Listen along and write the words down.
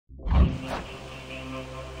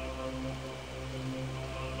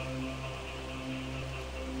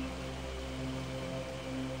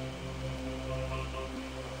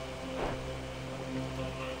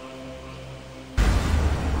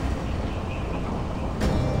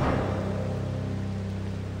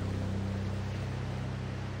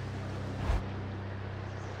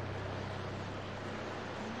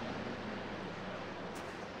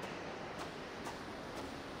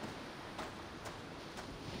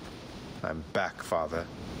I'm back, Father.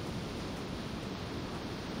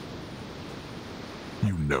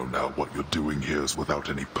 You know now what you're doing here is without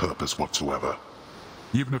any purpose whatsoever.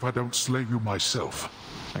 Even if I don't slay you myself.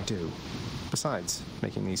 I do. Besides,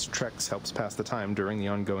 making these treks helps pass the time during the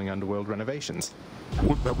ongoing Underworld renovations.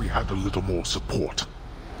 Would that we had a little more support.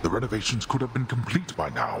 The renovations could have been complete by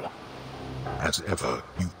now. As ever,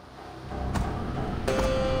 you...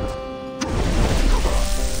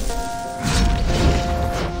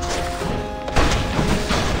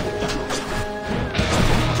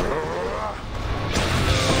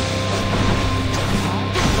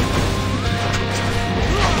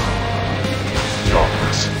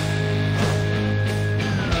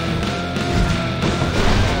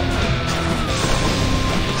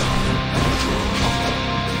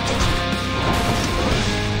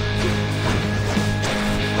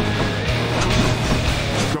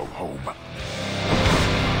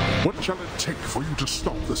 What shall it take for you to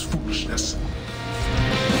stop this foolishness?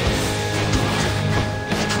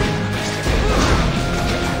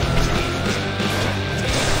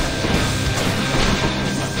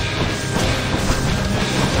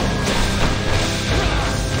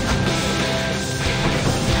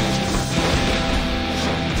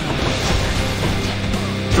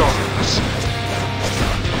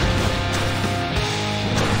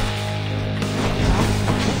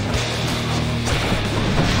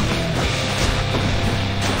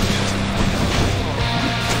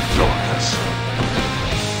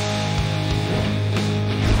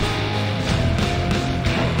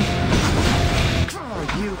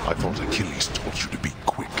 I thought Achilles taught you to be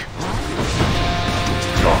quick.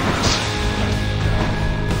 Darkness.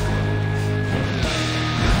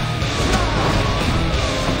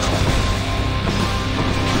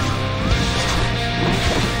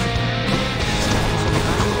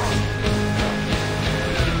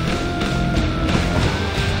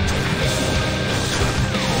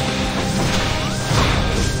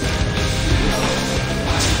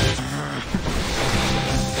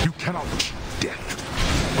 You cannot cheat death.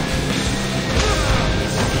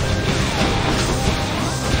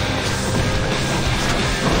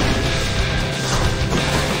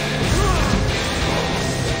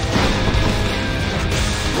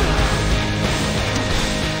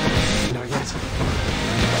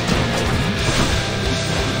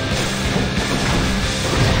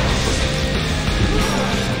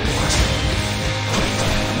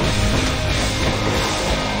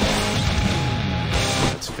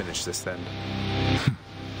 This then.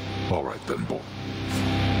 All right then, boy.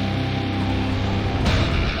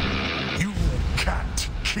 You can't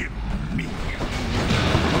kill me.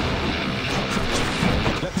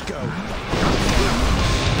 Let's go.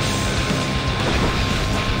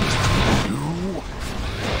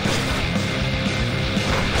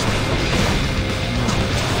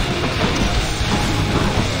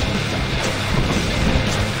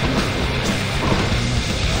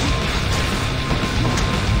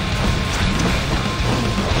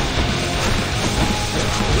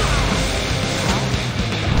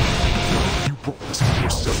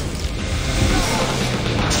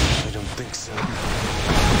 I don't think so.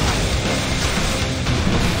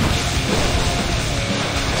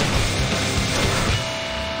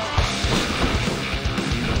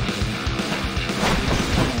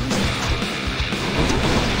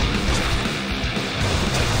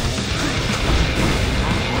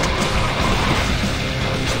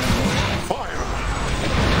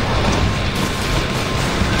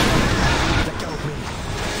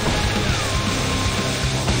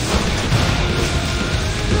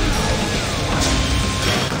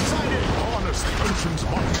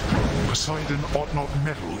 Poseidon ought not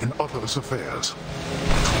meddle in others' affairs.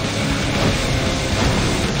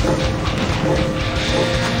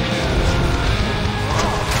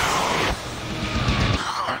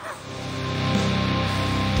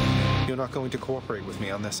 You're not going to cooperate with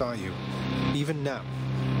me on this, are you? Even now?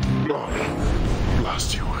 Oh,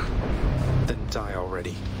 blast you. Then die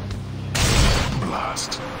already.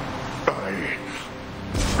 Blast.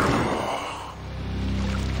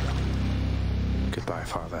 Goodbye,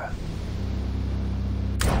 Father.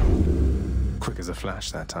 Quick as a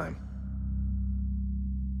flash that time.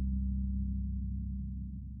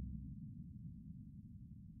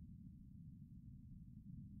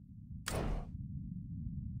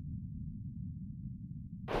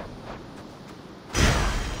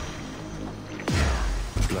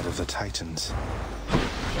 Blood of the Titans.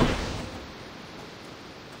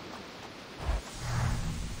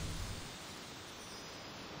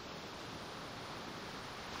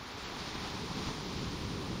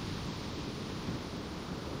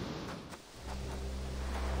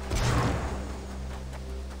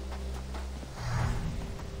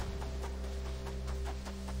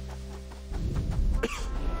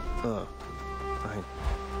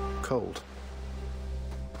 cold.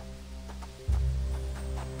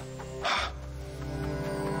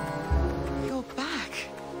 You're back.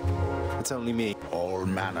 It's only me. All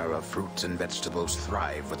manner of fruits and vegetables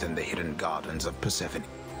thrive within the hidden gardens of Persephone.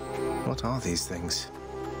 What are these things?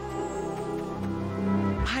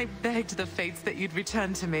 I begged the fates that you'd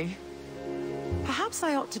return to me. Perhaps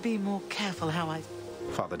I ought to be more careful how I...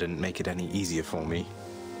 Father didn't make it any easier for me.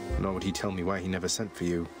 Nor would he tell me why he never sent for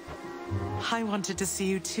you. I wanted to see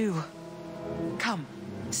you too. Come,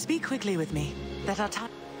 speak quickly with me. Let our time...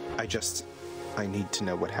 I need to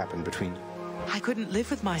know what happened between... I couldn't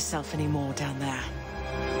live with myself anymore down there.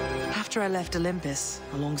 After I left Olympus,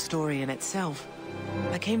 a long story in itself,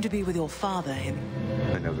 I came to be with your father in...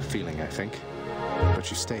 I know the feeling, I think. But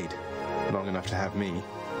you stayed. Long enough to have me.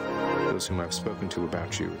 Those whom I've spoken to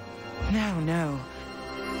about you. No.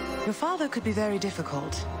 Your father could be very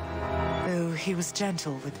difficult, though he was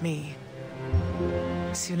gentle with me.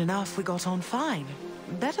 Soon enough, we got on fine.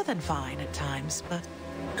 Better than fine at times, but...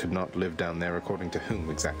 Could not live down there according to whom,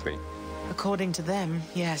 exactly? According to them,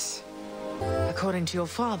 yes. According to your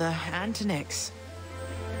father and to Nyx.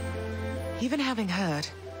 Even having heard,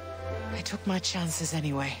 I took my chances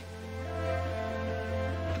anyway.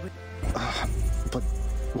 But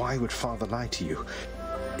why would Father lie to you?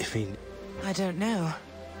 If he... I don't know.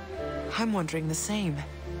 I'm wondering the same.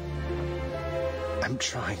 I'm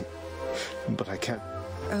trying, but I can't...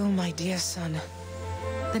 Oh, my dear son.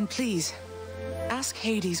 Then please, ask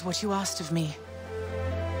Hades what you asked of me.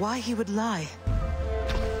 Why he would lie.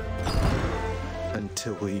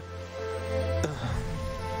 Until we...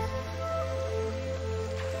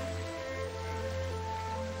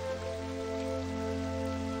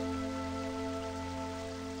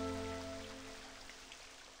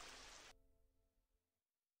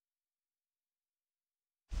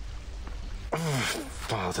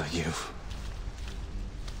 Father, you...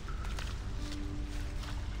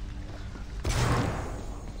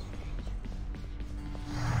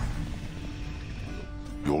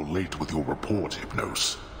 You're late with your report,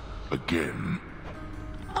 Hypnos. Again.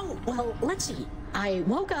 Oh, well, let's see. I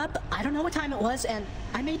woke up, I don't know what time it was, and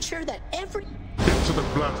I made sure that every... Get to the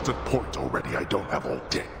blasted point already, I don't have all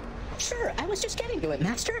day. Sure, I was just getting to it,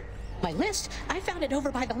 Master. My list, I found it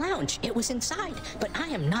over by the lounge. It was inside, but I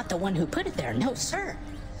am not the one who put it there, no sir.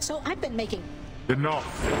 So I've been making...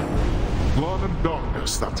 Enough! Blood and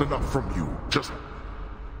darkness, that's enough from you. Just...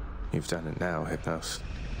 You've done it now, Hypnos.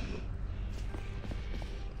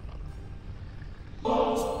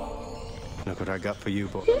 Look what I got for you,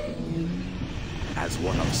 boy. As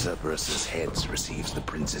one of Cerberus's heads receives the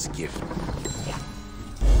prince's gift.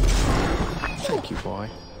 Thank you, boy.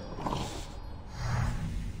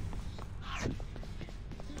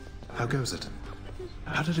 How goes it?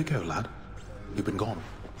 How did it go, lad? You've been gone.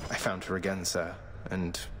 I found her again, sir,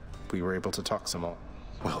 and we were able to talk some more.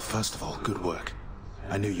 Well, first of all, good work.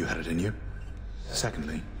 I knew you had it in you.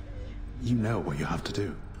 Secondly, you know what you have to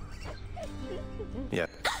do. Yep.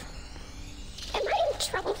 Am I in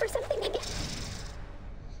trouble for something again?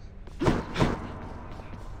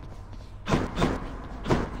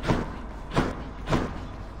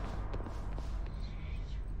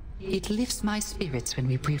 It lifts my spirits when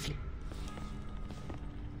we briefly...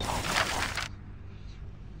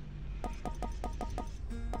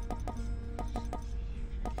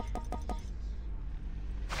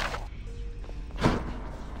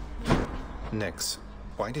 Nyx,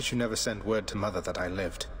 why did you never send word to Mother that I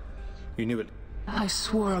lived? You knew it... I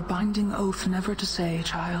swore a binding oath never to say,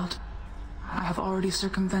 child. I have already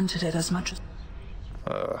circumvented it as much as...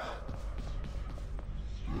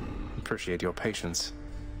 Appreciate your patience.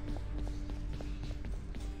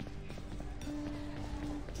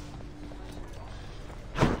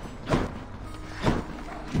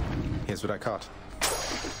 Here's what I caught.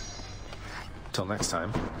 Till next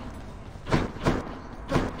time.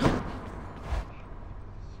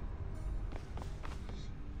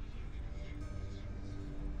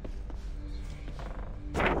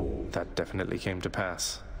 That definitely came to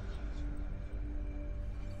pass.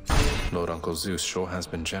 Lord Uncle Zeus sure has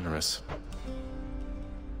been generous.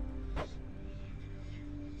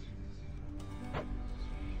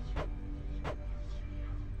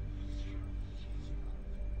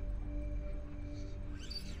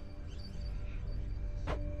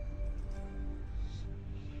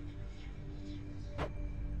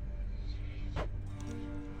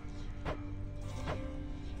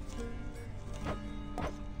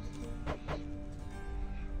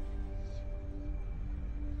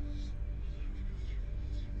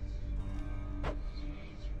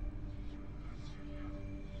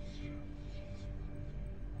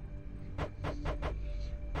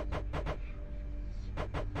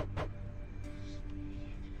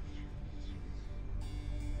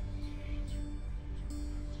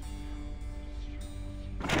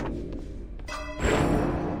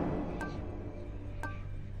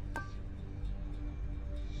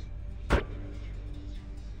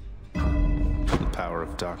 power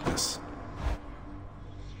of darkness.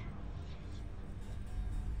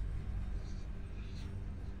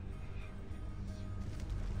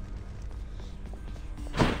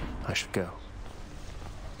 I should go.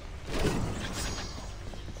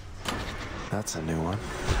 That's a new one.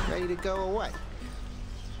 Ready to go or what?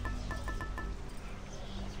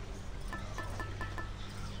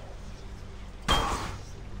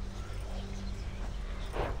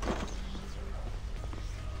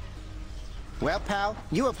 Well, pal,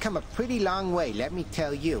 you have come a pretty long way, let me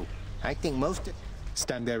tell you. I think most of...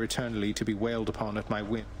 Stand there eternally to be wailed upon at my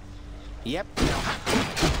whim. Yep.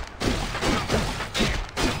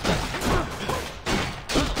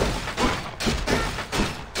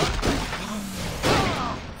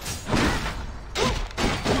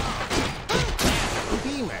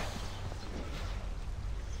 Beamer.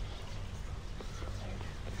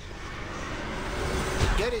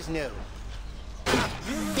 Good as new.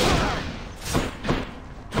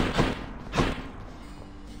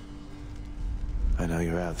 I know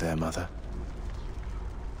you're out there, Mother.